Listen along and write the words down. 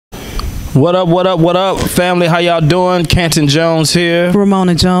What up, what up, what up, family? How y'all doing? Canton Jones here.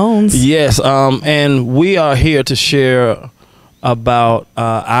 Ramona Jones. Yes, and we are here to share about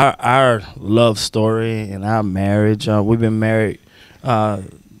our love story and our marriage. We've been married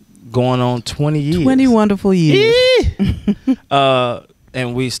going on 20 years. 20 wonderful years.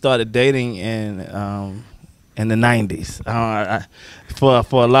 And we started dating in the 90s.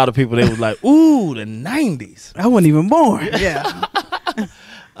 For a lot of people, they was like, ooh, the 90s. I wasn't even born. Yeah.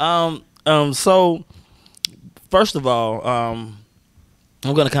 So first of all, I'm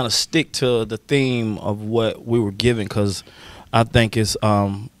going to kind of stick to the theme of what we were given, because I think it's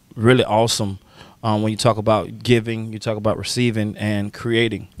really awesome. When you talk about giving, you talk about receiving and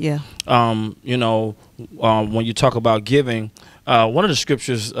creating. Yeah. When you talk about giving, one of the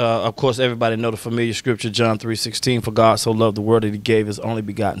scriptures, of course, everybody know the familiar scripture, John 3:16, for God so loved the world that he gave his only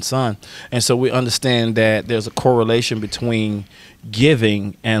begotten son. And so we understand that there's a correlation between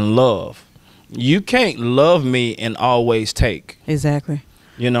giving and love. You can't love me and always take. Exactly.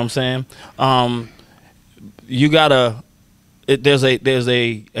 You know what I'm saying? You gotta, there's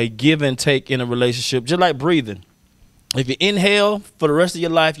a give and take in a relationship, just like breathing. If you inhale for the rest of your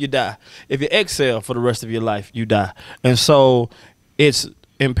life, you die. If you exhale for the rest of your life, you die. And so it's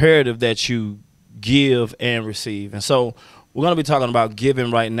imperative that you give and receive. And so we're going to be talking about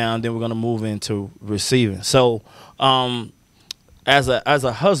giving right now, and then we're going to move into receiving. So as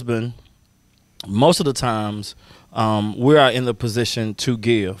a husband, most of the times we are in the position to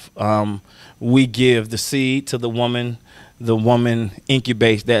give. We give the seed to the woman. The woman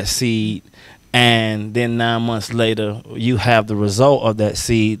incubates that seed. And then 9 months later, you have the result of that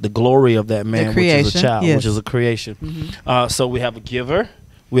seed, the glory of that man, which is a child, yes. which is a creation. Mm-hmm. So we have a giver,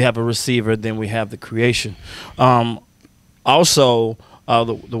 we have a receiver, then we have the creation. Also,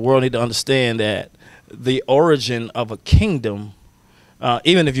 the world need to understand that the origin of a kingdom,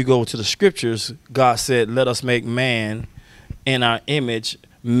 even if you go to the scriptures, God said, let us make man in our image,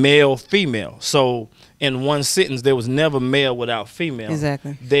 male, female. So in one sentence, there was never male without female.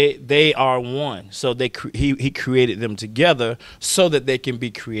 Exactly. They are one. So he created them together so that they can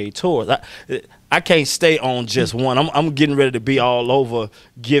be creators. I can't stay on just one. I'm getting ready to be all over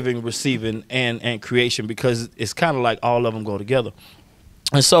giving, receiving, and creation, because it's kind of like all of them go together.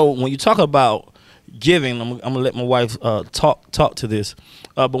 And so when you talk about giving, I'm gonna let my wife talk to this.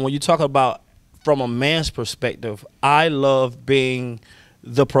 But when you talk about from a man's perspective, I love being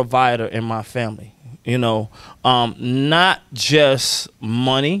the provider in my family. You know, not just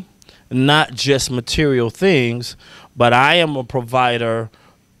money, not just material things, but I am a provider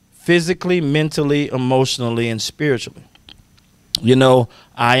physically, mentally, emotionally, and spiritually. You know,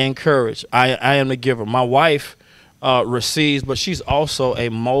 I encourage. I am the giver. My wife receives, but she's also a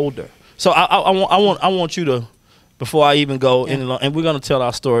molder. So I want you to, before I even go any longer, and we're going to tell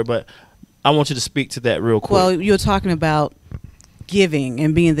our story, but I want you to speak to that real quick. Well, you're talking about giving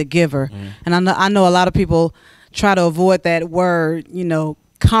and being the giver, and I know a lot of people try to avoid that word,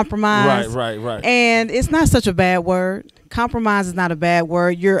 compromise. Right. And it's not such a bad word. Compromise is not a bad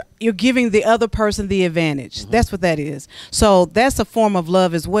word. You're giving the other person the advantage. Mm-hmm. That's what that is. So that's a form of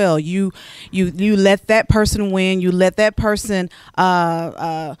love as well. You let that person win. You let that person.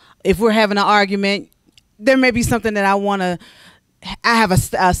 If we're having an argument, there may be something that I have a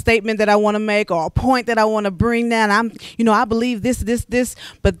statement that I want to make, or a point that I want to bring down. I believe this,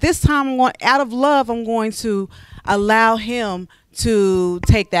 but this time out of love, I'm going to allow him to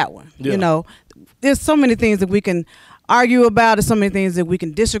take that one. Yeah. There's so many things that we can argue about. There's so many things that we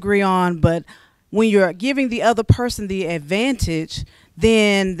can disagree on, but when you're giving the other person the advantage,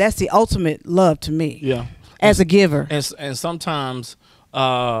 then that's the ultimate love to me. Yeah. As a giver. And sometimes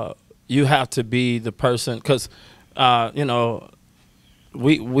you have to be the person, because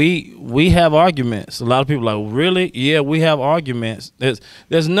we have arguments. A lot of people are like, really? Yeah, we have arguments.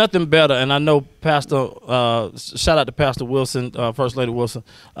 There's nothing better, and I know Pastor, shout out to Pastor Wilson, First Lady Wilson,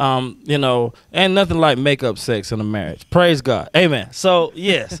 ain't nothing like makeup sex in a marriage. Praise God. Amen. So,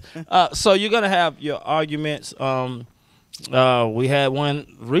 yes. So you're going to have your arguments. We had one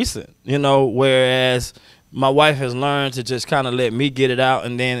recent, whereas my wife has learned to just kind of let me get it out,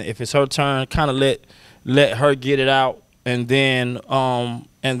 and then if it's her turn, kind of let her get it out. And then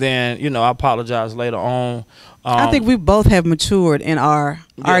I apologize later on. I think we both have matured in our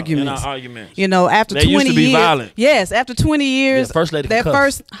arguments. In our arguments. After they 20 used to be years. violent. Yes, after 20 years. Yeah, First Lady that cuss.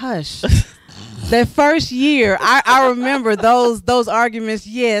 first hush. That first year, I remember those arguments.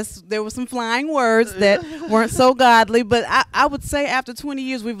 Yes, there were some flying words that weren't so godly, but I would say after 20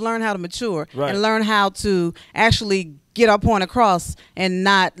 years, we've learned how to mature and learn how to actually get our point across and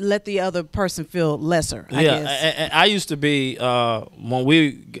not let the other person feel lesser. I guess. And I used to be, when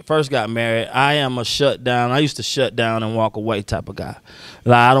we first got married, I am a shut down. I used to shut down and walk away type of guy.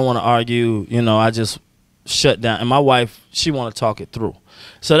 Like, I don't want to argue, I just shut down. And my wife, she want to talk it through.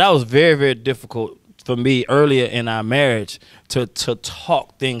 So that was very, very difficult for me earlier in our marriage to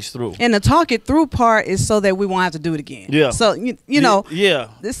talk things through. And the talk it through part is so that we won't have to do it again. Yeah. So you know. Yeah.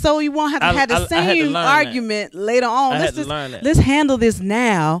 So you won't have to have the same argument later on. Let's handle this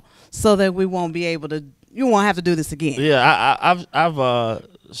now so that we won't be able to. You won't have to do this again. Yeah. I've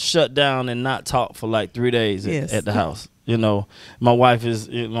shut down and not talked for like 3 days at the house. My wife is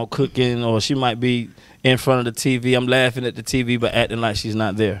cooking, or she might be in front of the TV. I'm laughing at the TV but acting like she's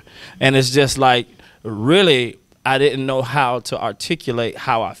not there. And it's just like, really, I didn't know how to articulate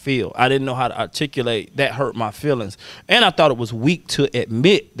how I feel. I didn't know how to articulate that hurt my feelings. And I thought it was weak to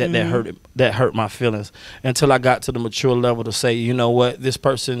admit that that hurt my feelings, until I got to the mature level to say, you know what, this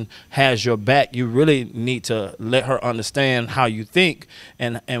person has your back. You really need to let her understand how you think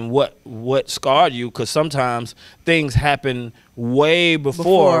and what scarred you, because sometimes things happen way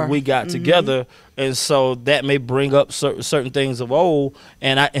before we got together. And so that may bring up certain things of old,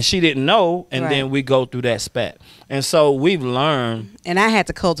 and she didn't know, and then we go through that spat. And so we've learned. And I had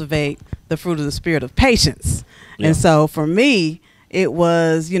to cultivate the fruit of the spirit of patience. Yeah. And so for me, it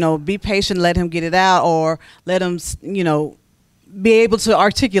was, be patient, let him get it out, or let him, be able to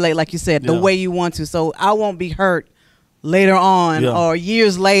articulate, like you said, the way you want to. So I won't be hurt later on or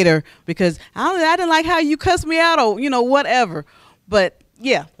years later because I didn't like how you cussed me out, or, whatever. But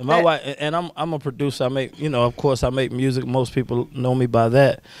yeah. And my wife, and I'm a producer. I make, of course I make music. Most people know me by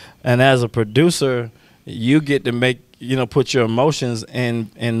that. And as a producer, you get to make, put your emotions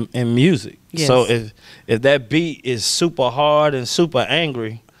in music. Yes. So if that beat is super hard and super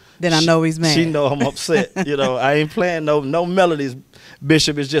angry, then I know he's mad. She know I'm upset. I ain't playing no melodies.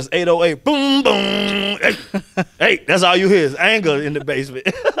 Bishop is just 808, boom, boom. Hey, that's all you hear is anger in the basement.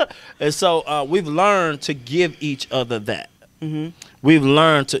 And so we've learned to give each other that. We've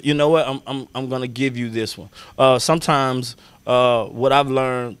learned to, you know what, I'm gonna give you this one. Sometimes what I've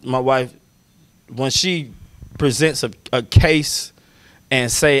learned, my wife, when she presents a case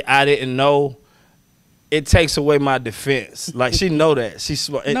and say I didn't know, it takes away my defense. Like, she know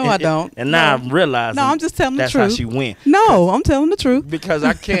that. No, I don't. And now I'm realizing. No, I'm just telling the truth. That's how she win. No, I'm telling the truth. Because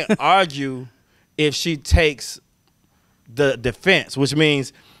I can't argue if she takes the defense, which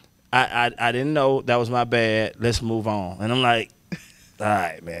means I didn't know, that was my bad, let's move on. And I'm like, all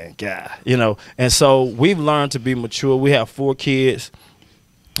right, man, God, And so we've learned to be mature. We have 4 kids.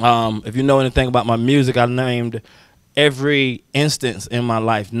 If you know anything about my music, I named every instance in my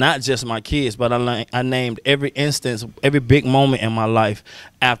life, not just my kids, but I named every instance, every big moment in my life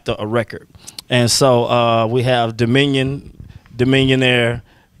after a record. And so we have Dominionaire,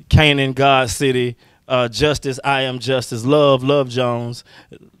 Canton, God City, Justice, I Am Justice, Love Jones.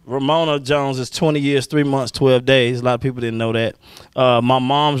 Ramona Jones is 20 years, 3 months, 12 days. A lot of people didn't know that. My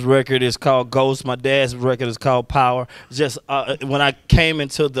mom's record is called Ghost. My dad's record is called Power. Just when I came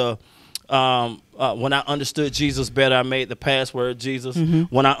into the, when I understood Jesus better, I made the password Jesus.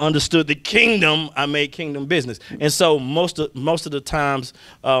 When I understood the kingdom, I made kingdom business. And so most of the times,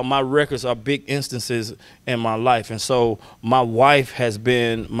 my records are big instances in my life. And so my wife has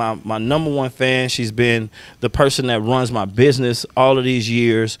been my #1 fan. She's been the person that runs my business all of these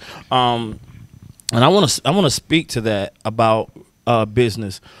years. And I want to speak to that about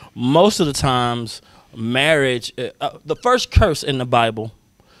business. Most of the times, marriage, the first curse in the Bible,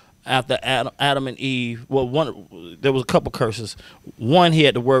 after Adam and Eve, well, there was a couple curses. One, he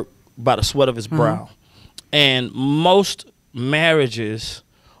had to work by the sweat of his brow. And most marriages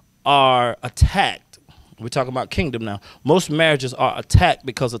are attacked. We're talking about kingdom now. Most marriages are attacked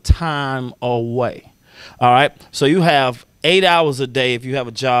because of time away. All right? So you have 8 hours a day if you have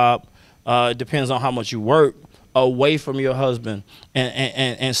a job. It depends on how much you work, away from your husband.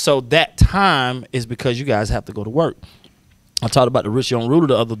 And so that time is because you guys have to go to work. I talked about the rich young ruler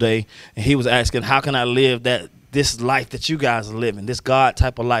the other day, and he was asking, how can I live this life that you guys are living, this God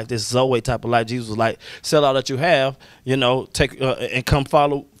type of life, this Zoe type of life? Jesus was like, sell all that you have, take and come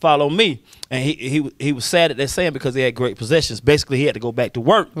follow me. And he was sad at that saying because he had great possessions. Basically, he had to go back to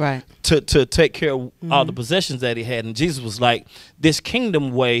work to take care of all the possessions that he had. And Jesus was like, this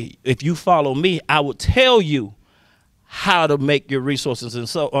kingdom way, if you follow me, I will tell you how to make your resources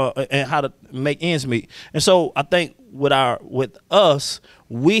and and how to make ends meet. And so I think with us,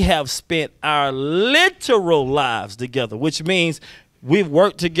 we have spent our literal lives together, which means we've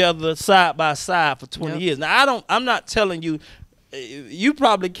worked together side by side for 20 years. Now I'm not telling you, you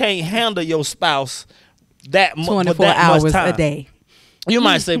probably can't handle your spouse that 24 hours much time. a day. You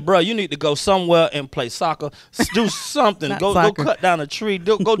might say, bro, you need to go somewhere and play soccer, do something, go cut down a tree,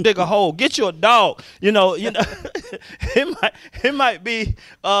 go dig a hole, get you a dog. You know, it might be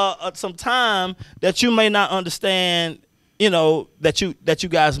some time that you may not understand. You know, that you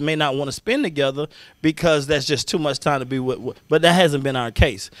guys may not want to spend together because that's just too much time to be with. But that hasn't been our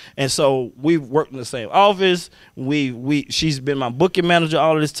case. And so we've worked in the same office. She's been my booking manager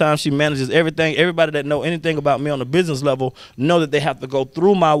all of this time. She manages everything. Everybody that know anything about me on the business level know that they have to go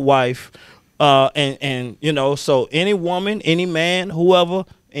through my wife. And you know, so any woman, any man, whoever,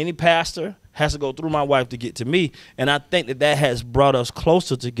 any pastor has to go through my wife to get to me, and I think that has brought us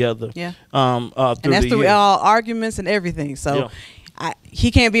closer together. Yeah. And that's through all arguments and everything. So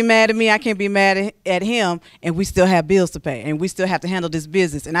he can't be mad at me, I can't be mad at him, and we still have bills to pay, and we still have to handle this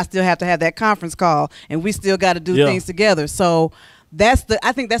business, and I still have to have that conference call, and we still got to do things together. So I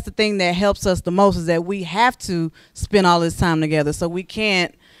think that's the thing that helps us the most, is that we have to spend all this time together. So we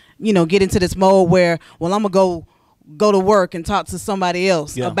can't, get into this mode where, well, I'm gonna go to work and talk to somebody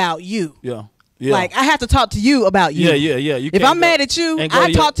else about you. Yeah. Like, I have to talk to you about you. Yeah. If I'm mad at you,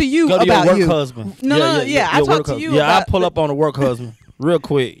 I talk to you about your work you. Husband. No, I talk to you. Yeah, I pull up on the work husband real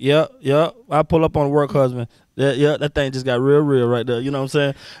quick. Yeah. I pull up on the work husband. Yeah, that thing just got real right there. You know what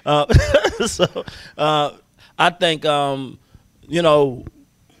I'm saying? So I think our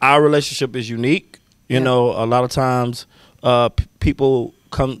relationship is unique. You know, a lot of times people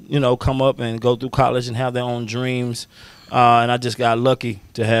come up and go through college and have their own dreams. And I just got lucky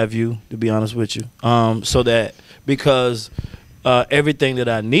to have you, to be honest with you. So that because everything that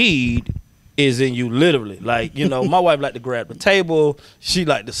I need is in you, literally. Like, my wife like to grab the table. She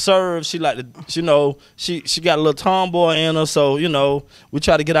like to serve. She like to, she got a little tomboy in her. So, we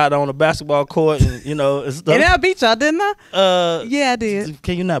try to get out on the basketball court and, and stuff. And I beat y'all, didn't I? Yeah, I did.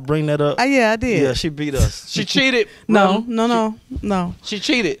 Can you not bring that up? Yeah, I did. Yeah, she beat us. She cheated. No. She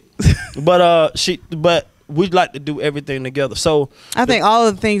cheated. But we'd like to do everything together. So I think all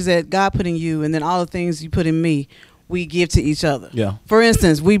of the things that God put in you, and then all the things you put in me, we give to each other. Yeah. For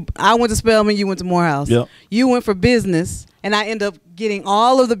instance, I went to Spelman, you went to Morehouse. Yep. You went for business, and I end up getting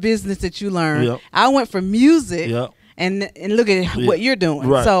all of the business that you learned. Yep. I went for music. Yep. And look at what you're doing.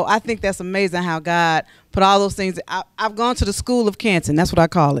 Right. So I think that's amazing how God put all those things. I've gone to the School of Canton. That's what I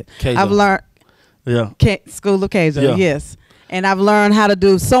call it. Keizo. I've learned. Yeah. School of Keizo. Yeah. Yes. And I've learned how to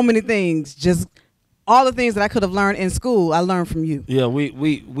do so many things. Just all the things that I could have learned in school, I learned from you. Yeah,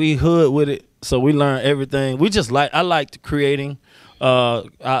 we hood with it, so we learn everything. I liked creating,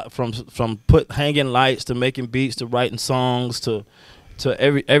 from hanging lights to making beats to writing songs to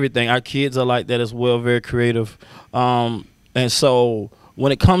everything. Our kids are like that as well, very creative. And so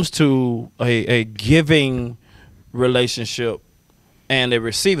when it comes to a giving relationship and a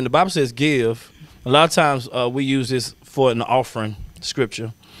receiving, the Bible says give. A lot of times we use this for an offering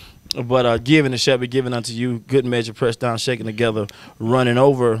scripture. But giving it shall be given unto you, good measure, pressed down, shaken together, running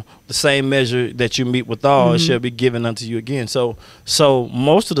over. The same measure that you meet withal, it shall be given unto you again. So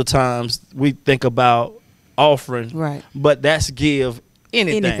most of the times we think about offering, right? But that's give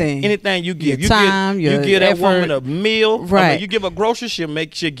anything you give. Your time, you give that effort. woman a meal, right? I mean, you give a grocery, she'll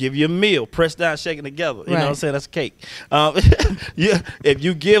give you a meal, pressed down, shaken together. You know what I'm saying? That's cake. If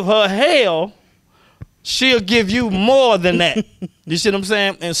you give her hell, she'll give you more than that. You see what I'm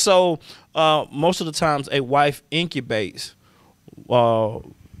saying? And so most of the times a wife incubates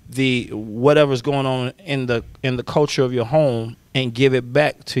the whatever's going on in the culture of your home and give it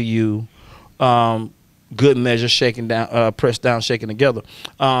back to you, good measure, shaken down, pressed down, shaken together.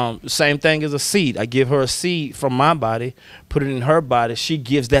 Same thing as a seed. I give her a seed from my body, put it in her body. She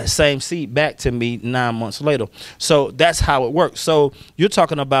gives that same seed back to me 9 months later. So that's how it works. So you're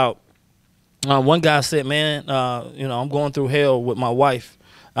talking about, one guy said, man, I'm going through hell with my wife.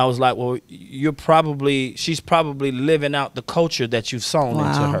 I was like, well, she's probably living out the culture that you've sown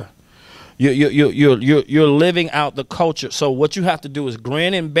into her. You're living out the culture. So what you have to do is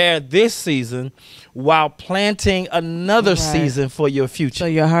grin and bear this season while planting another season for your future. So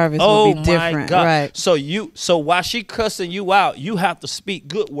your harvest will be different. My God. Right. So while she cussing you out, you have to speak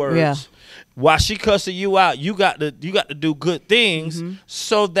good words. Yeah. While she cussing you out, you got to do good things,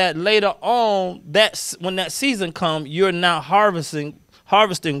 so that later on, when that season comes, you're now harvesting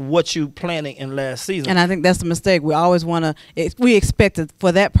what you planted in last season. And I think that's the mistake. We always we expect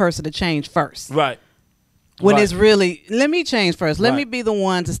for that person to change first. Right. When Right. it's really, let me change first. Let Right. me be the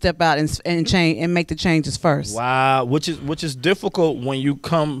one to step out and change and make the changes first. Wow, which is difficult when you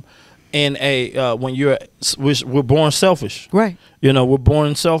come in a when we're born selfish. Right. You know, we're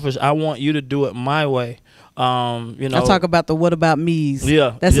born selfish. I want you to do it my way. You know, I talk about the what about me's.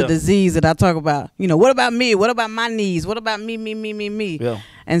 Yeah, That's yeah. a disease that I talk about. You know, what about me? What about my needs? What about me? Yeah.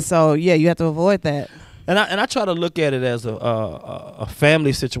 And so, yeah, you have to avoid that. And I try to look at it as a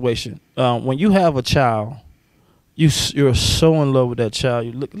family situation. When you have a child, you're so in love with that child.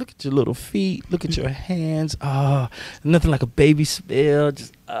 You look at your little feet, look at your hands. Nothing like a baby smell.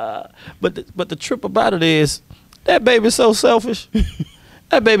 Just but the trip about it is that baby's so selfish.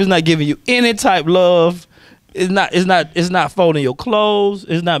 That baby's not giving you any type love. It's not folding your clothes.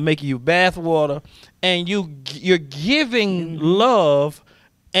 It's not making you bath water. And you're giving love,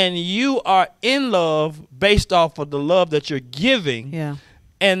 and you are in love based off of the love that you're giving, Yeah.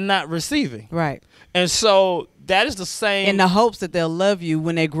 and not receiving. Right. And so that is the same. In the hopes that they'll love you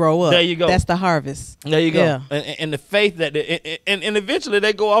when they grow up. There you go. That's the harvest. There you go. Yeah. And the faith that and eventually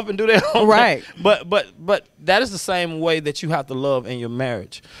they go off and do their own Right. thing. But that is the same way that you have to love in your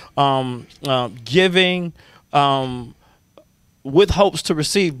marriage. Giving with hopes to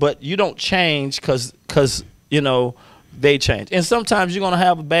receive, but you don't change because you know they change. And sometimes you're gonna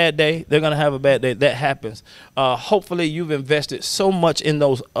have a bad day. They're gonna have a bad day. That happens. Hopefully you've invested so much in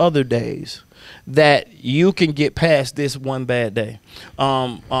those other days that you can get past this one bad day.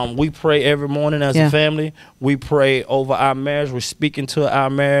 We pray every morning as a family. We pray over our marriage. We're speaking to our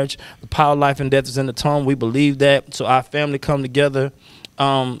marriage. The power of life and death is in the tongue. We believe that. So our family come together.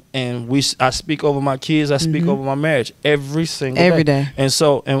 And I speak over my kids. I speak over my marriage every single day. And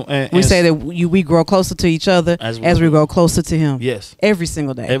so and We say that we grow closer to each other as we grow closer to Him. Yes, every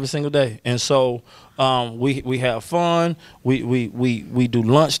single day. Every single day. And so we have fun. We do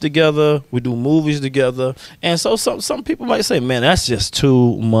lunch together. We do movies together. And so some people might say, "Man, that's just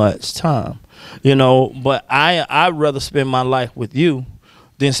too much time," you know. But I'd rather spend my life with you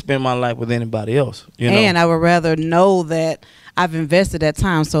than spend my life with anybody else. You know? And I would rather know that I've invested that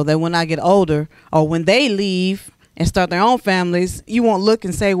time so that when I get older or when they leave and start their own families, you won't look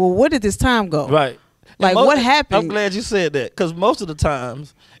and say, well, where did this time go? Right. Like, what happened? I'm glad you said that, because most of the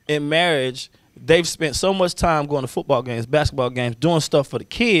times in marriage, they've spent so much time going to football games, basketball games, doing stuff for the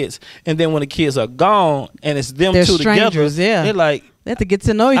kids, and then when the kids are gone and it's them They're two strangers, together, they're like, they have to get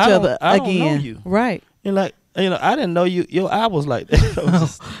to know each other I don't again. know you. Right. You're like, you know, I didn't know your eye was like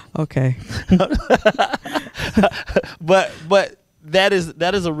that. Okay. but that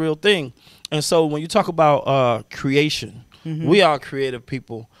is a real thing. And so when you talk about creation, we are creative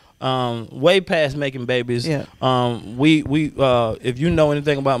people. Way past making babies. Yeah. We if you know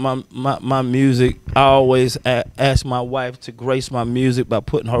anything about my music, I always ask my wife to grace my music by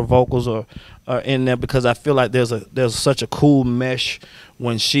putting her vocals or in there, because I feel like there's such a cool mesh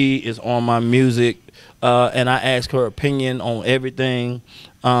when she is on my music. And I ask her opinion on everything.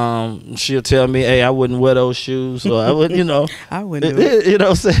 She'll tell me, "Hey, I wouldn't wear those shoes," or I wouldn't, you know. I wouldn't do it. You know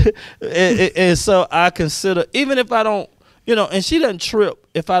what I'm saying? And so I consider, even if I don't, you know, and she doesn't trip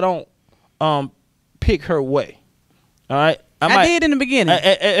if I don't pick her way. All right? I did in the beginning.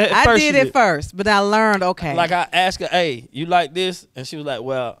 I did at first, but I learned, okay. Like I asked her, "Hey, you like this?" And she was like,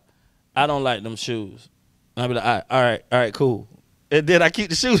 "Well, I don't like them shoes." And I'd be like, all right, cool. And then I keep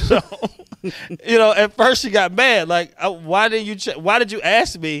the shoes on. You know, at first she got mad. Like, why did you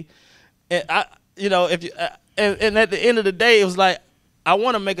ask me? And I, you know, if you, and at the end of the day, it was like, I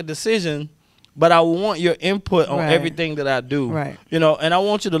want to make a decision, but I want your input on everything that I do. Right. You know, and I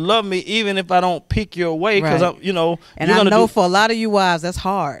want you to love me even if I don't pick your way, because I'm, you know. And I know for a lot of you wives, that's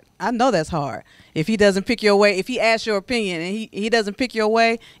hard. I know that's hard. If he doesn't pick your way, if he asks your opinion and he doesn't pick your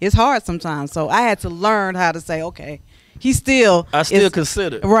way, it's hard sometimes. So I had to learn how to say, okay. I still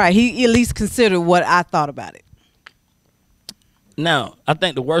consider. Right. He at least considered what I thought about it. Now, I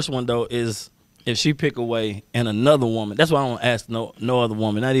think the worst one, though, is if she pick away and another woman. That's why I don't ask no other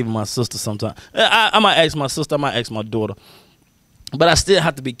woman, not even my sister sometimes. I might ask my sister, I might ask my daughter. But I still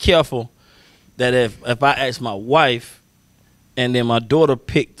have to be careful that if I ask my wife and then my daughter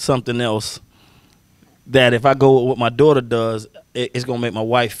picked something else, that if I go with what my daughter does, it's going to make my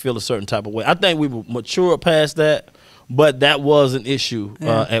wife feel a certain type of way. I think we were mature past that. But that was an issue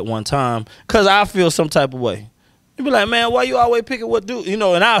at one time, because I feel some type of way. You be like, "Man, why you always picking what do?" You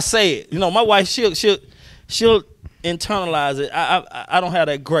know, and I'll say it. You know, my wife, she'll internalize it. I don't have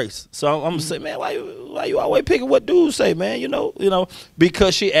that grace, so I'm gonna say, "Man, why you always picking what dudes say, man?" You know,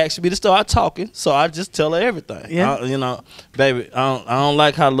 because she asked me to start talking, so I just tell her everything. Yeah. You know, baby, I don't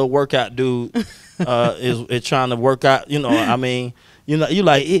like how little workout dude is trying to work out. You know, I mean. You know, you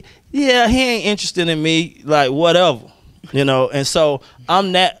like, yeah, he ain't interested in me, like whatever. You know, and so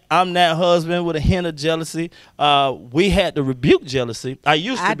I'm that husband with a hint of jealousy. We had to rebuke jealousy. I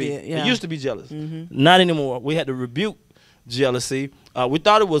used to be jealous. Not anymore. We had to rebuke jealousy. We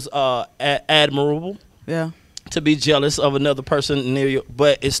thought it was admirable. Yeah. To be jealous of another person near you,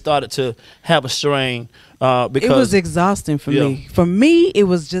 but it started to have a strain because it was exhausting for me. For me, it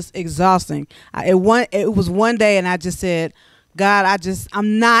was just exhausting. It was one day, and I just said, God,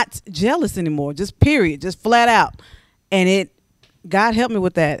 I'm not jealous anymore. Just period, just flat out. And God helped me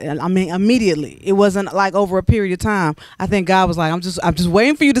with that. I mean, immediately. It wasn't like over a period of time. I think God was like, I'm just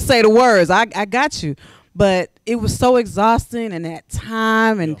waiting for you to say the words. I got you. But it was so exhausting, and that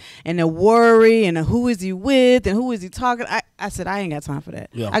time and the worry and the who is he with and who is he talking. I said, I ain't got time for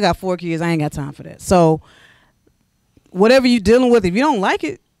that. Yeah. I got 4 kids. I ain't got time for that. So whatever you're dealing with, if you don't like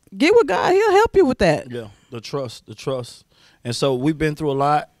it, get with God. He'll help you with that. Yeah, the trust. And so we've been through a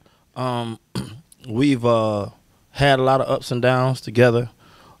lot. We've had a lot of ups and downs together.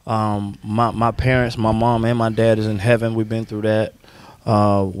 My parents, my mom and my dad is in heaven. We've been through that.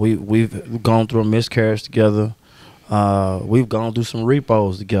 We've gone through a miscarriage together. We've gone through some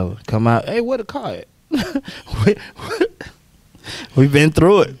repos together. Come out, hey, where the car at? We've been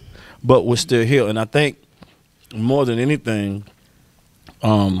through it, but we're still here. And I think more than anything,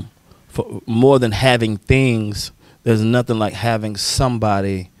 more than having things, there's nothing like having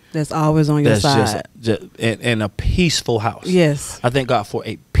somebody that's always on your side. Just in a peaceful house. Yes. I thank God for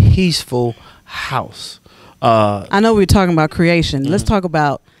a peaceful house. I know we're talking about creation. Let's talk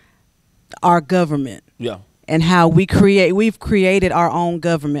about our government. Yeah. And how we've created our own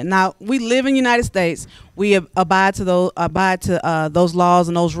government. Now, we live in the United States. We abide to those laws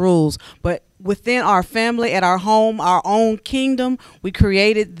and those rules. But within our family, at our home, our own kingdom, we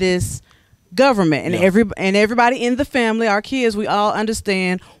created this government, and everybody in the family, our kids, we all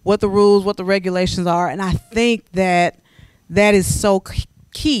understand what the rules, what the regulations are, and I think that is so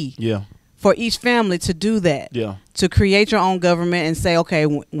key for each family to do that, to create your own government and say, okay,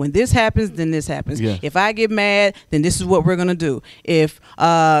 when this happens, then this happens. If I get mad, then this is what we're gonna do. If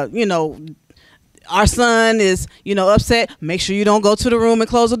our son is upset, make sure you don't go to the room and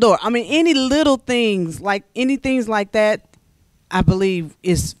close the door. I mean, any little things like that, I believe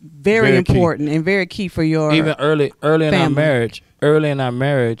is very important and very key for your even early in our marriage. Early in our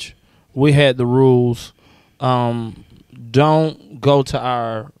marriage, we had the rules: don't go to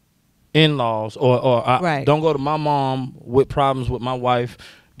our in-laws or don't go to my mom with problems with my wife.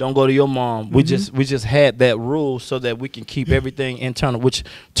 Don't go to your mom. We just had that rule so that we can keep everything internal, which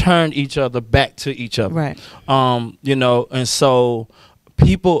turned each other back to each other. Right. And so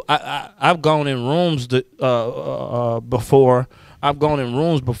people, I've gone in rooms before. I've gone in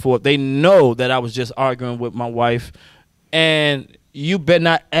rooms before. They know that I was just arguing with my wife, and you better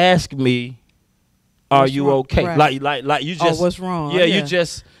not ask me, "Are you okay?" Right. Like you just. Oh, what's wrong? Yeah, you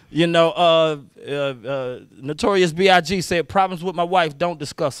just. Notorious B.I.G. said, "Problems with my wife, don't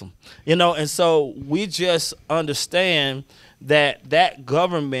discuss them." And so we just understand that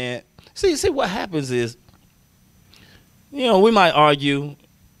government. See what happens is, we might argue.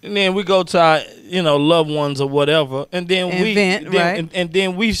 And then we go to our, loved ones or whatever, and then and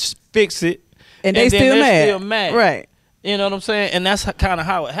then we fix it, and they're still mad. Right? You know what I'm saying? And that's kind of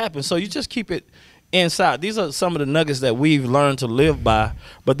how it happens. So you just keep it inside. These are some of the nuggets that we've learned to live by.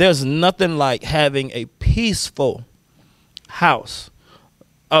 But there's nothing like having a peaceful house.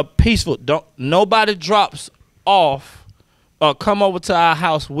 Nobody drops off or come over to our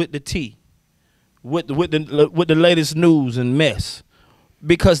house with the tea, with the latest news and mess.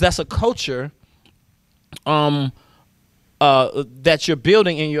 Because that's a culture that you're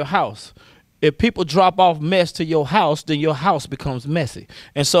building in your house. If people drop off mess to your house, then your house becomes messy.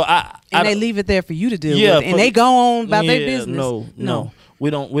 And so they leave it there for you to deal with, and they go on about their business. No,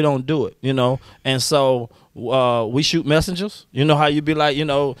 we don't do it. And so we shoot messengers. You know how you be like,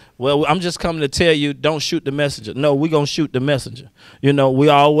 well, I'm just coming to tell you, don't shoot the messenger. No, we're gonna shoot the messenger. We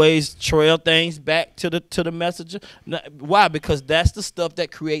always trail things back to the messenger. Why? Because that's the stuff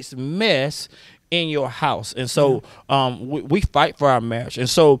that creates mess in your house. And so we fight for our marriage. And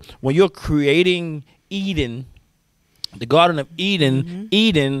so when you're creating Eden, the Garden of Eden,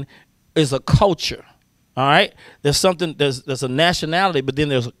 Eden is a culture. All right, there's a nationality, but then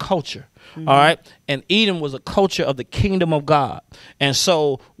there's a culture. All right, and Eden was a culture of the kingdom of God. And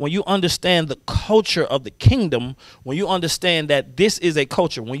so when you understand the culture of the kingdom, when you understand that this is a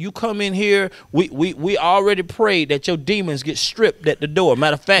culture, when you come in here, we already prayed that your demons get stripped at the door.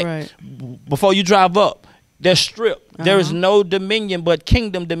 Matter of fact, before you drive up, They're stripped. There is no dominion but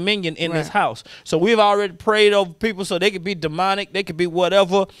kingdom dominion in this house. So we've already prayed over people so they could be demonic. They could be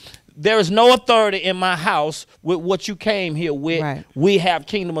whatever. There is no authority in my house with what you came here with. Right. We have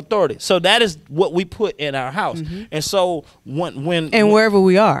kingdom authority. So that is what we put in our house. And so when wherever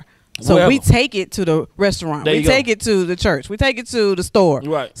we are. So wherever. we take it to the restaurant. We take it to the church. We take it to the store.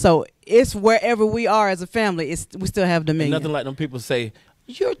 Right. So it's wherever we are as a family. We still have dominion. Nothing like them people say,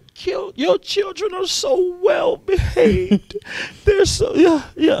 your children are so well behaved. They're so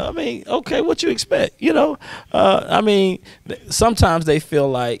yeah. I mean, okay, what you expect? You know, I mean, sometimes they feel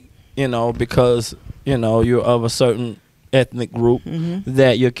like, you know, because you know you're of a certain ethnic group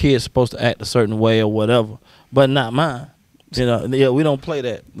that your kid's supposed to act a certain way or whatever, but not mine. You know, yeah, we don't play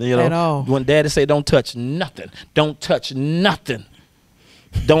that. You know, at all. When Daddy say don't touch nothing, don't touch nothing,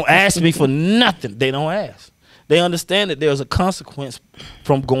 don't ask me for nothing, they don't ask. They understand that there's a consequence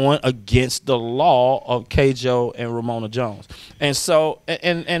from going against the law of K-Joe and Ramona Jones. And so,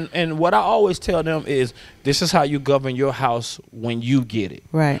 and what I always tell them is, this is how you govern your house when you get it.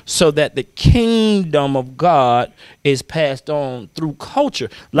 Right. So that the kingdom of God is passed on through culture.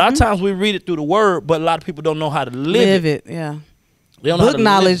 A lot of times we read it through the word, but a lot of people don't know how to live it. Yeah. They don't know book how to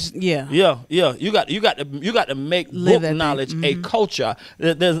knowledge, yeah. You got to make book knowledge a culture.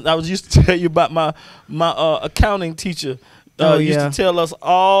 I was used to tell you about my accounting teacher. Used to tell us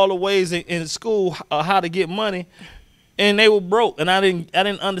all the ways in school how to get money, and they were broke, and I didn't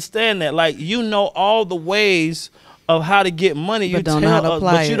understand that. Like, you know all the ways of how to get money, you tell us,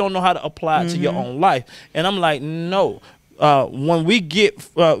 but you don't know how to apply it to your own life. And I'm like, no. When we get,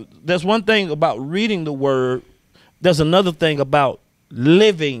 there's one thing about reading the word. There's another thing about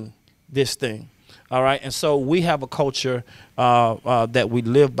living this thing. All right. And so we have a culture that we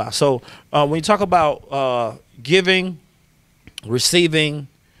live by. So when you talk about giving, receiving,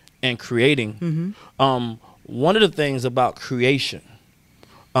 and creating, one of the things about creation,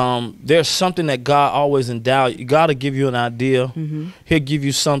 there's something that God always endowed. God will give you an idea. He'll give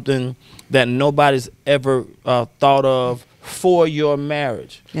you something that nobody's ever thought of for your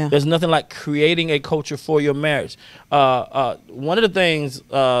marriage. There's nothing like creating a culture for your marriage. One of the things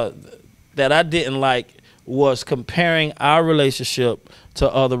that I didn't like was comparing our relationship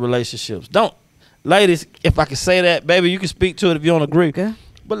to other relationships. Ladies, if I can say that, baby, you can speak to it if you don't agree. Okay.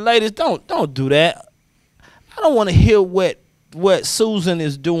 But ladies, don't do that. I don't want to hear what Susan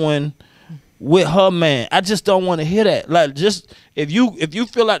is doing with her man. I just don't want to hear that. Like, just if you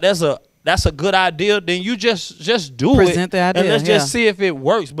feel like that's a good idea, then you just do Present the idea, and let's just see if it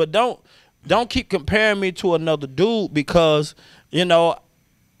works. But don't keep comparing me to another dude, because you know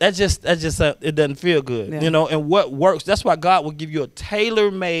that just it doesn't feel good. You know, and what works, that's why God will give you a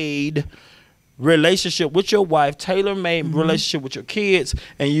tailor-made relationship with your wife, tailor-made relationship with your kids,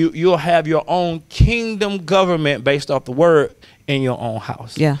 and you'll have your own kingdom government based off the word in your own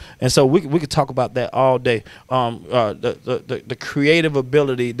house. And so we could talk about that all day. The creative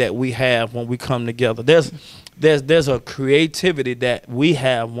ability that we have when we come together. There's a creativity that we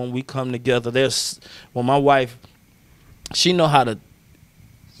have when we come together. When my wife, she know how to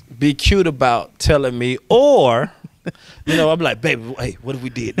be cute about telling me, or you know, I'm like, baby, hey, what if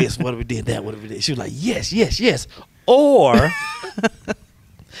we did this? What if we did that? What if we did? She was like, yes. Or,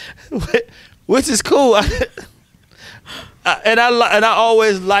 which is cool. And I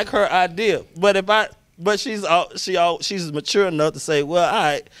always like her idea. But she's mature enough to say, well, all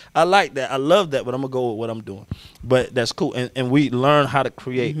right, I like that. I love that, but I'm gonna go with what I'm doing. But that's cool. And we learn how to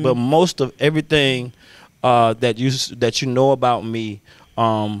create. But most of everything that you know about me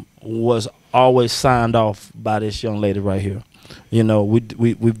was always signed off by this young lady right here. You know,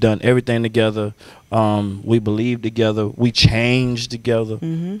 we've done everything together. We believe together. We change together.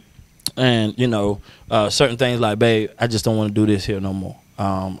 And you know, certain things like, babe, I just don't want to do this here no more.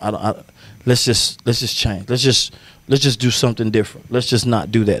 Let's just change. Let's just do something different. Let's just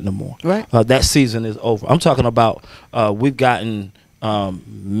not do that no more. Right. That season is over. I'm talking about we've gotten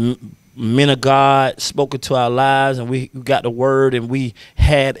men of God spoken to our lives, and we got the word, and we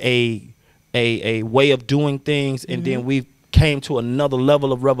had a way of doing things, and then we came to another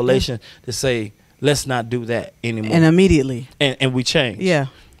level of revelation to say, let's not do that anymore. And immediately. And we changed. Yeah.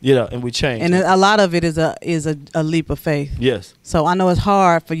 You know, and we changed. And a lot of it is a leap of faith. Yes. So I know it's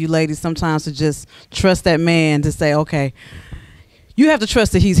hard for you ladies sometimes to just trust that man to say, okay, you have to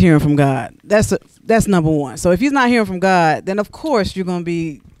trust that he's hearing from God. That's number one. So if he's not hearing from God, then of course you're going to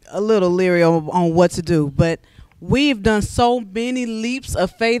be a little leery on what to do. But we've done so many leaps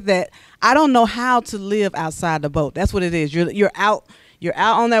of faith that I don't know how to live outside the boat. That's what it is. You're out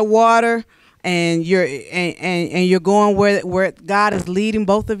on that water, and you're going where God is leading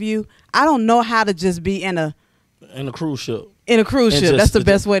both of you. I don't know how to just be in a cruise ship. That's the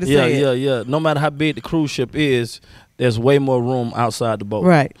best way to say it. Yeah. No matter how big the cruise ship is, there's way more room outside the boat.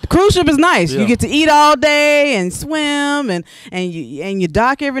 Right. The cruise ship is nice. Yeah. You get to eat all day and swim and you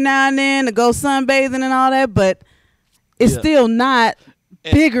dock every now and then to go sunbathing and all that, but it's still not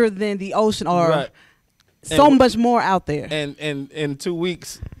bigger than the ocean or much more out there. And in 2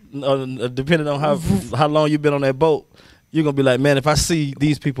 weeks, depending on how long you've been on that boat, you're gonna be like, man, if I see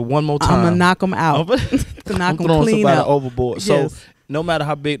these people one more time, I'm gonna knock them out. I'm throwing somebody overboard. So no matter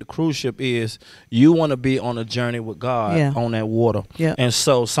how big the cruise ship is, you want to be on a journey with God on that water. Yeah. And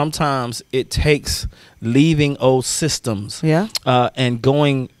so sometimes it takes leaving old systems and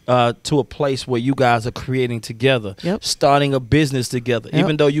going to a place where you guys are creating together, starting a business together.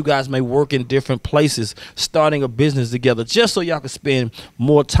 Even though you guys may work in different places, starting a business together just so y'all can spend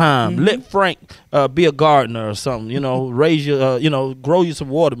more time. Let Frank be a gardener or something, raise your, grow you some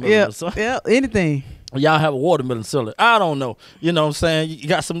watermelon or something. Yeah, anything. Y'all have a watermelon cellar. I don't know. You know what I'm saying? You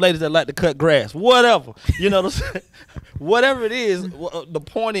got some ladies that like to cut grass. Whatever. You know what I'm saying? Whatever it is, the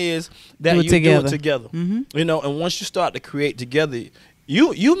point is that you do it together. And once you start to create together,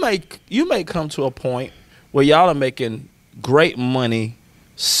 you may come to a point where y'all are making great money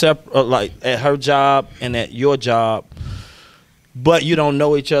separate, like at her job and at your job. But you don't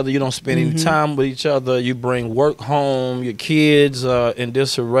know each other. You don't spend any time with each other. You bring work home, your kids in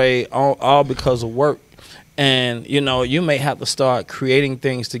disarray, all because of work. And, you may have to start creating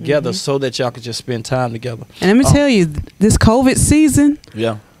things together so that y'all can just spend time together. And let me tell you, this COVID season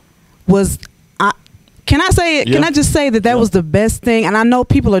was... Can I say it? Can I just say that was the best thing? And I know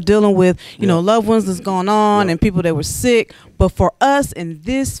people are dealing with, loved ones that's going on and people that were sick. But for us in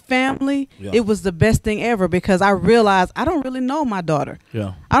this family, it was the best thing ever because I realized I don't really know my daughter.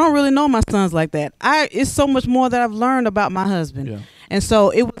 Yeah. I don't really know my sons like that. It's so much more that I've learned about my husband. Yeah. And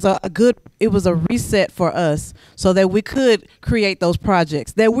so it was a reset for us so that we could create those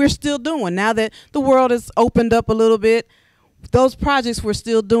projects that we're still doing now that the world has opened up a little bit. Those projects we're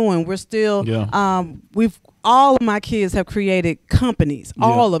still doing. We're still all of my kids have created companies.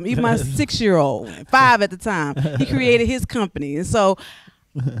 All of them. Even my 6-year-old, 5 at the time, he created his company. And so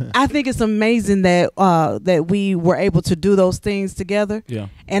I think it's amazing that we were able to do those things together. Yeah.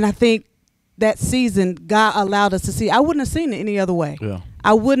 And I think that season God allowed us to see. I wouldn't have seen it any other way. Yeah.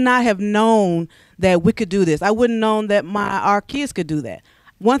 I would not have known that we could do this. I wouldn't have known that our kids could do that.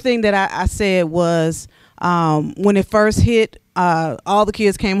 One thing that I said was when it first hit, all the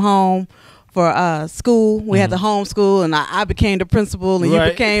kids came home for school. We had to homeschool, and I became the principal, and you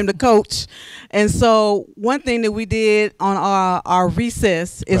became the coach. And so one thing that we did on our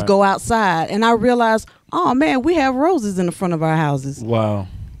recess is go outside. And I realized, oh, man, we have roses in the front of our houses. Wow.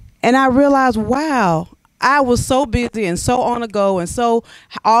 And I realized, wow, I was so busy and so on the go and so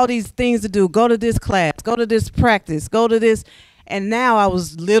all these things to do. Go to this class, go to this practice, go to this. And now I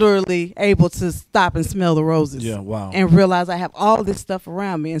was literally able to stop and smell the roses. Yeah, wow. And realize I have all this stuff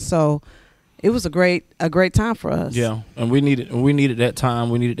around me. And so it was a great time for us. Yeah, and we needed that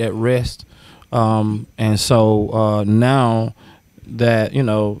time. We needed that rest. And so now that,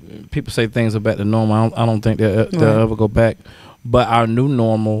 people say things about the normal, I don't think they'll ever go back. But our new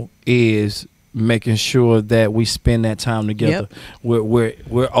normal is making sure that we spend that time together. Yep.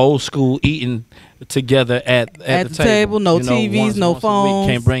 We're old school eating together at the table. No TVs, no phones.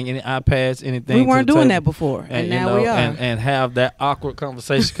 We can't bring any iPads, anything. We weren't doing that before, and now we are. And have that awkward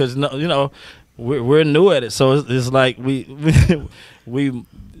conversation because we're new at it, so it's like we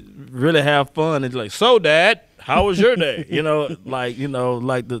really have fun. It's like, so Dad, how was your day? Like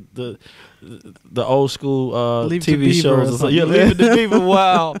the old school TV shows. Leave it to Beaver.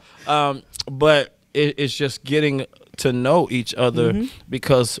 Wow. But it's just getting to know each other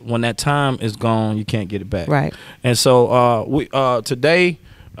because when that time is gone, you can't get it back. Right. And so today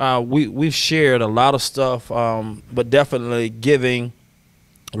we've shared a lot of stuff, but definitely giving,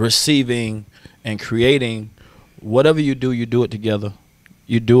 receiving, and creating. Whatever you do it together.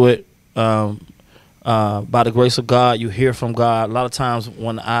 You do it by the grace of God. You hear from God. A lot of times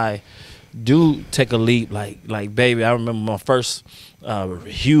when I do take a leap, like baby, I remember my first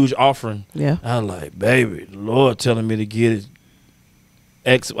huge offering. Yeah, I was like, baby, the Lord telling me to get it.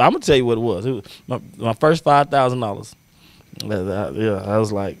 I'm gonna tell you what it was. It was my first $5,000. I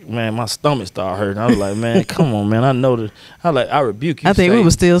was like, man, my stomach started hurting. I was like, man, come on, man. I know that. I rebuke you. I think we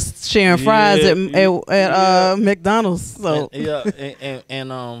were still sharing fries at McDonald's. So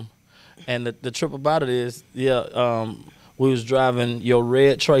and the trip about it is, we was driving your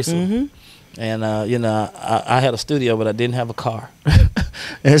red Tracer. And I had a studio, but I didn't have a car.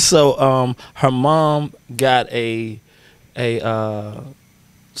 And so her mom got a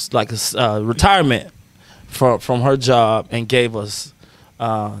retirement from her job and gave us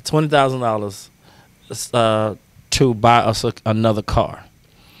 $20,000 to buy us another car.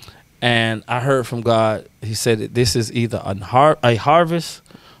 And I heard from God, he said that this is either a harvest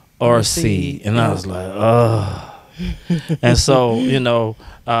or a seed. And I was like, oh. And so,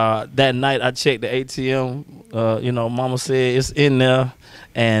 that night I checked the ATM. Mama said it's in there.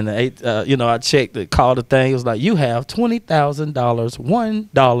 And, I checked it, called the thing. It was like, you have $20,000,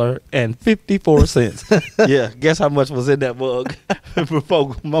 $1.54. Yeah, guess how much was in that mug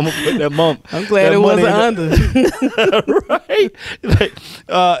before Mama put that money. I'm glad it wasn't under. Right?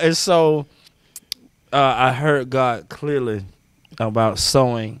 And so I heard God clearly about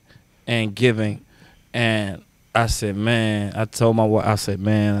sowing and giving. And I said, man, I told my wife, I said,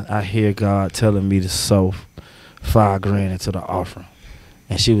 man, I hear God telling me to sow $5,000 into the offering.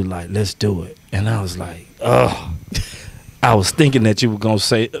 And she was like, let's do it. And I was like, oh, I was thinking that you were going to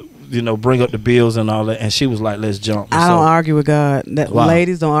say, bring up the bills and all that. And she was like, let's jump. I don't argue with God. Wow.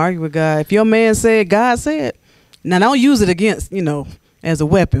 Ladies, don't argue with God. If your man said, God said, now don't use it against, as a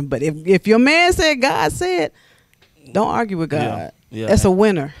weapon. But if your man said, God said, don't argue with God. Yeah. That's a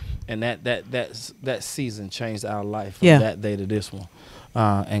winner. And that season changed our life from that day to this one.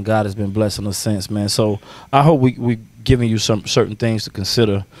 And God has been blessing us since, man. So I hope we giving you some certain things to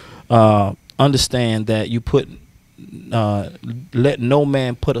consider. Understand that you let no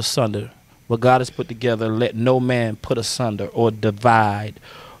man put asunder what God has put together. Let no man put asunder or divide.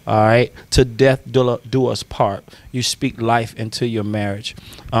 All right, to death do us part. You speak life into your marriage.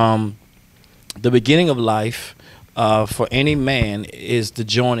 The beginning of life for any man is the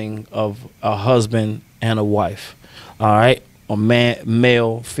joining of a husband and a wife. All right, or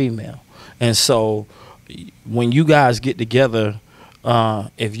male, female. And so when you guys get together,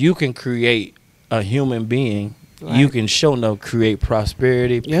 if you can create a human being, right, you can create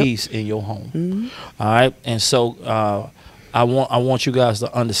prosperity, peace in your home. Mm-hmm. All right. And so I want you guys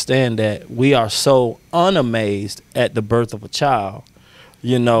to understand that we are so unamazed at the birth of a child,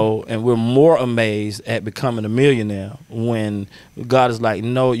 and we're more amazed at becoming a millionaire when God is like,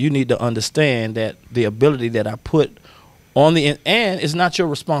 no, you need to understand that the ability that I put on and it's not your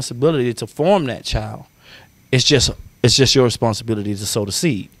responsibility to form that child. It's just your responsibility to sow the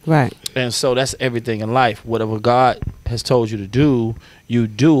seed. Right. And so that's everything in life. Whatever God has told you to do, you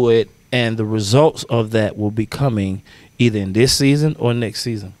do it, and the results of that will be coming either in this season or next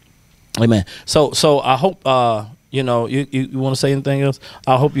season. Amen. So I hope you want to say anything else?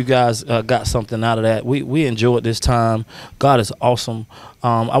 I hope you guys got something out of that. We enjoyed this time. God is awesome.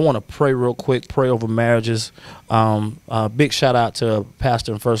 I want to pray real quick, pray over marriages. Big shout out to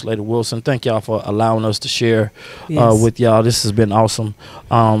Pastor and First Lady Wilson. Thank y'all for allowing us to share with y'all. This has been awesome.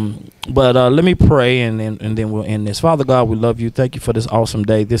 But let me pray and then we'll end this. Father God, we love you. Thank you for this awesome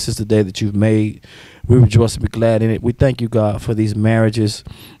day. This is the day that you've made. We rejoice and be glad in it. We thank you, God, for these marriages.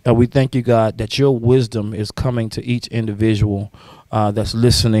 We thank you, God, that your wisdom is coming to each individual that's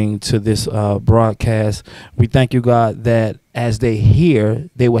listening to this broadcast. We thank you, God, that as they hear,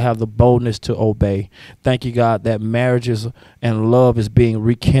 they will have the boldness to obey. Thank you, God, that marriages and love is being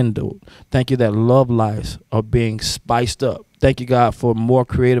rekindled. Thank you that love lives are being spiced up. Thank you, God, for more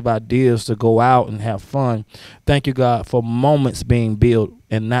creative ideas to go out and have fun. Thank you, God, for moments being built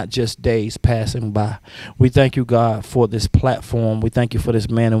and not just days passing by. We thank you, God, for this platform. We thank you for this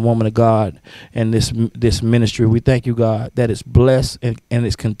man and woman of God and this ministry. We thank you, God, that it's blessed and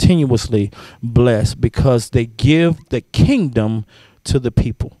it's continuously blessed because they give the kingdom to the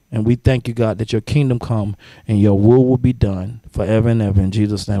people. And we thank you, God, that your kingdom come and your will be done forever and ever. In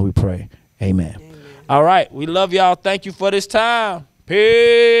Jesus' name we pray. Amen. All right. We love y'all. Thank you for this time.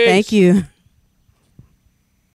 Peace. Thank you.